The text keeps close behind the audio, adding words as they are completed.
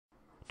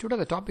Today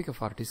the topic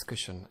of our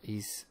discussion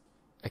is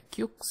a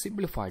quick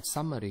simplified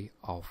summary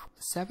of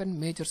 7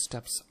 major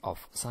steps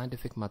of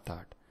scientific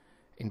method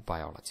in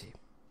biology.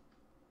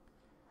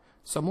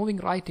 So moving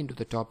right into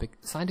the topic,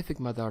 scientific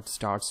method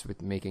starts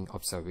with making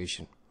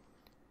observation.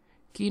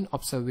 Keen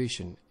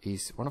observation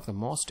is one of the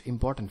most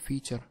important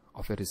feature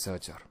of a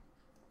researcher.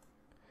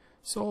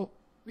 So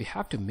we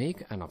have to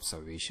make an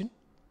observation,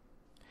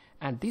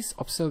 and this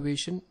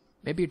observation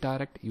may be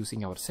direct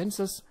using our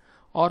senses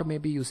or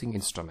maybe using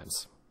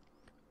instruments.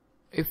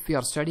 If we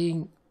are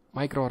studying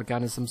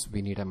microorganisms,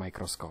 we need a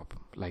microscope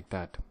like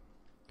that.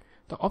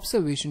 The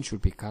observation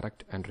should be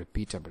correct and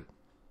repeatable.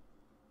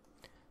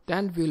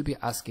 Then we will be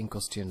asking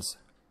questions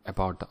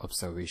about the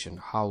observation: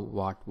 how,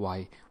 what,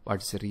 why,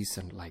 what's the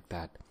reason, like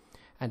that.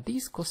 And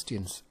these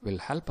questions will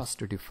help us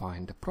to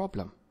define the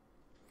problem.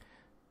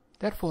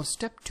 Therefore,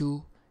 step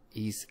 2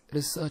 is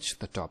research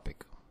the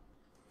topic.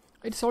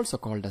 It is also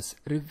called as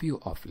review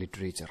of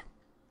literature.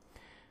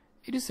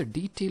 It is a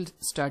detailed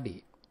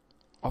study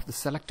of the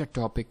selected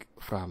topic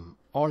from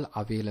all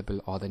available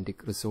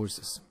authentic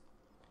resources.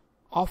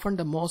 Often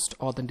the most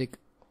authentic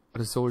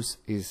resource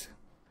is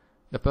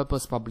the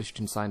papers published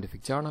in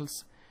scientific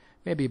journals,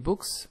 maybe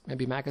books,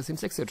 maybe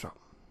magazines, etc.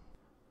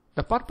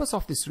 The purpose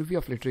of this review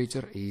of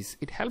literature is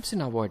it helps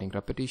in avoiding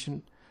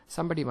repetition.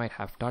 Somebody might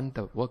have done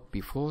the work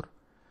before.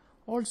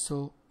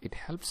 Also, it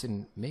helps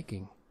in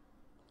making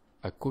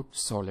a good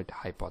solid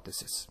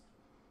hypothesis.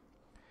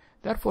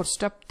 Therefore,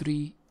 step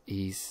 3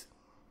 is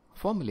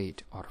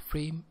formulate or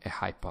frame a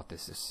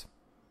hypothesis.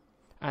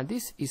 And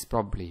this is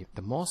probably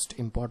the most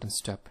important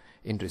step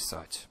in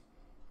research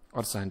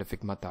or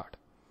scientific method.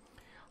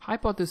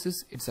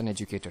 Hypothesis is an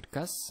educated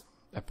guess,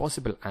 a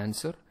possible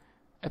answer,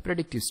 a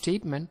predictive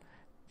statement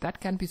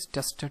that can be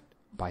tested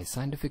by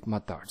scientific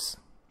methods.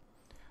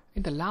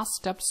 In the last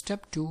step,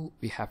 step 2,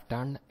 we have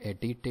done a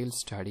detailed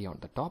study on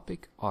the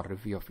topic or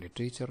review of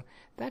literature.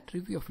 That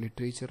review of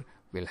literature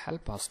will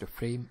help us to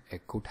frame a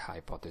good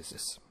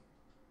hypothesis.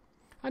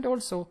 And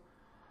also,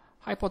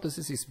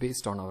 hypothesis is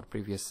based on our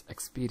previous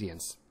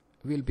experience.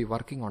 We will be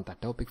working on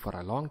that topic for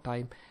a long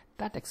time.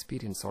 That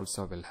experience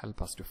also will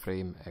help us to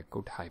frame a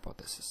good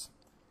hypothesis.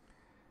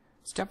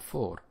 Step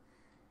 4,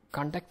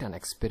 conduct an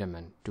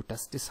experiment to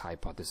test this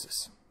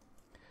hypothesis.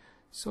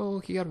 So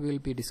here we will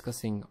be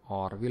discussing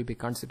or we will be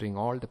considering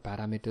all the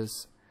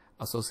parameters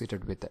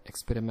associated with the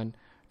experiment,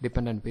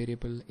 dependent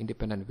variable,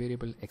 independent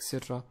variable,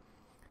 etc.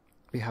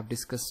 We have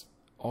discussed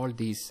all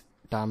these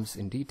terms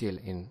in detail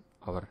in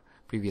our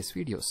previous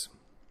videos.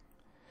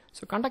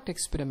 So conduct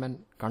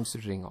experiment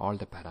considering all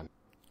the parameters.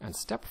 And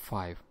step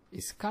 5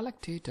 is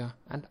collect data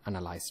and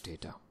analyze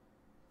data.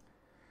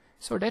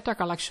 So data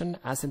collection,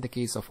 as in the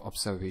case of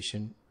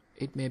observation,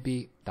 it may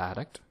be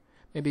direct,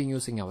 maybe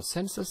using our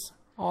senses,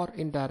 or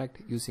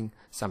indirect using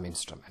some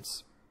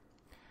instruments.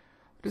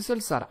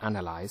 Results are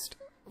analyzed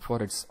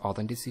for its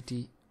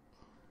authenticity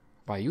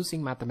by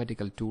using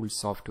mathematical tools,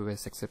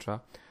 softwares,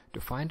 etc.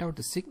 to find out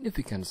the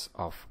significance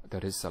of the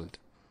result.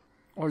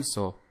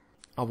 Also,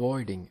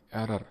 avoiding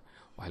error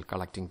while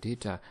collecting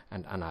data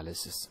and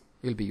analysis.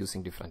 We'll be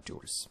using different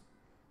tools.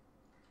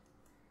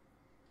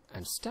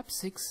 And step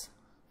 6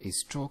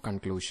 is draw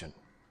conclusion.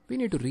 We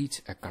need to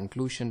reach a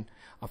conclusion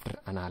after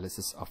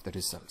analysis of the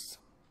results.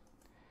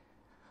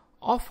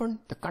 Often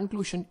the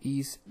conclusion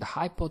is the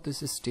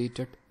hypothesis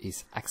stated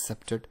is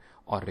accepted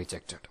or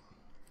rejected.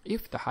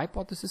 If the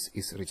hypothesis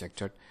is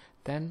rejected,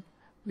 then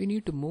we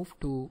need to move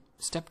to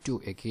step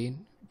 2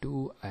 again,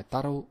 do a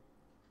thorough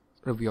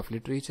review of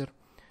literature,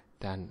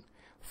 then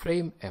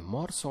frame a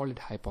more solid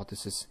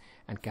hypothesis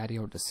and carry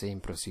out the same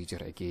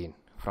procedure again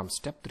from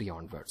step 3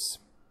 onwards.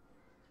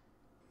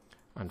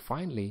 And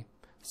finally,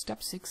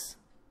 step 6,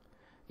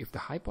 if the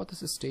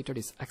hypothesis stated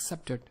is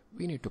accepted,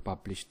 we need to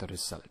publish the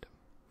result.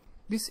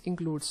 This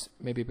includes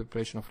maybe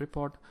preparation of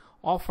report,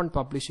 often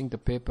publishing the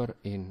paper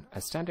in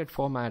a standard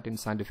format in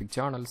scientific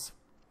journals,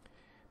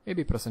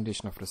 maybe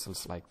presentation of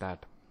results like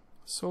that,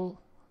 so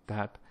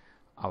that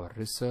our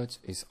research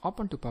is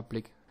open to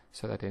public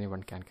so that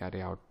anyone can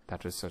carry out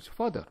that research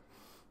further.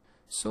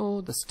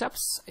 So the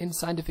steps in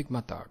scientific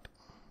method: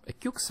 a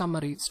quick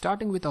summary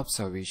starting with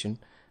observation,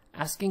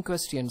 asking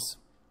questions,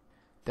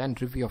 then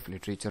review of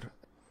literature,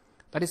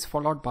 that is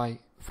followed by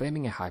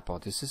framing a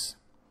hypothesis,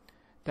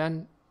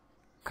 then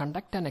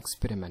conduct an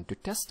experiment to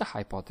test the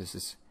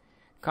hypothesis,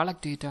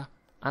 collect data,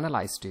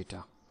 analyze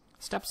data.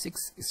 Step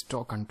 6 is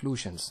draw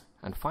conclusions,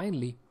 and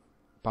finally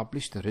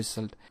publish the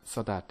result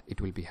so that it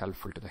will be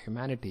helpful to the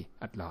humanity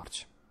at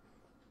large.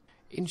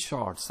 In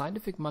short,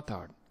 scientific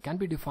method can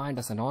be defined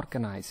as an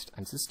organized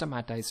and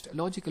systematized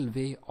logical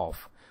way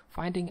of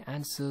finding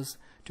answers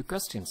to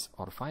questions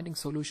or finding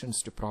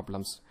solutions to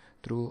problems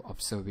through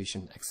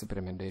observation,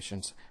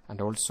 experimentations,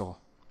 and also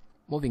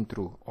moving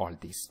through all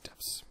these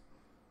steps.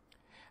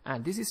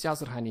 And this is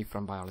Yasir Hani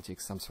from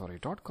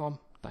biologyexamstory.com.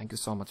 Thank you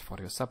so much for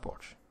your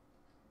support.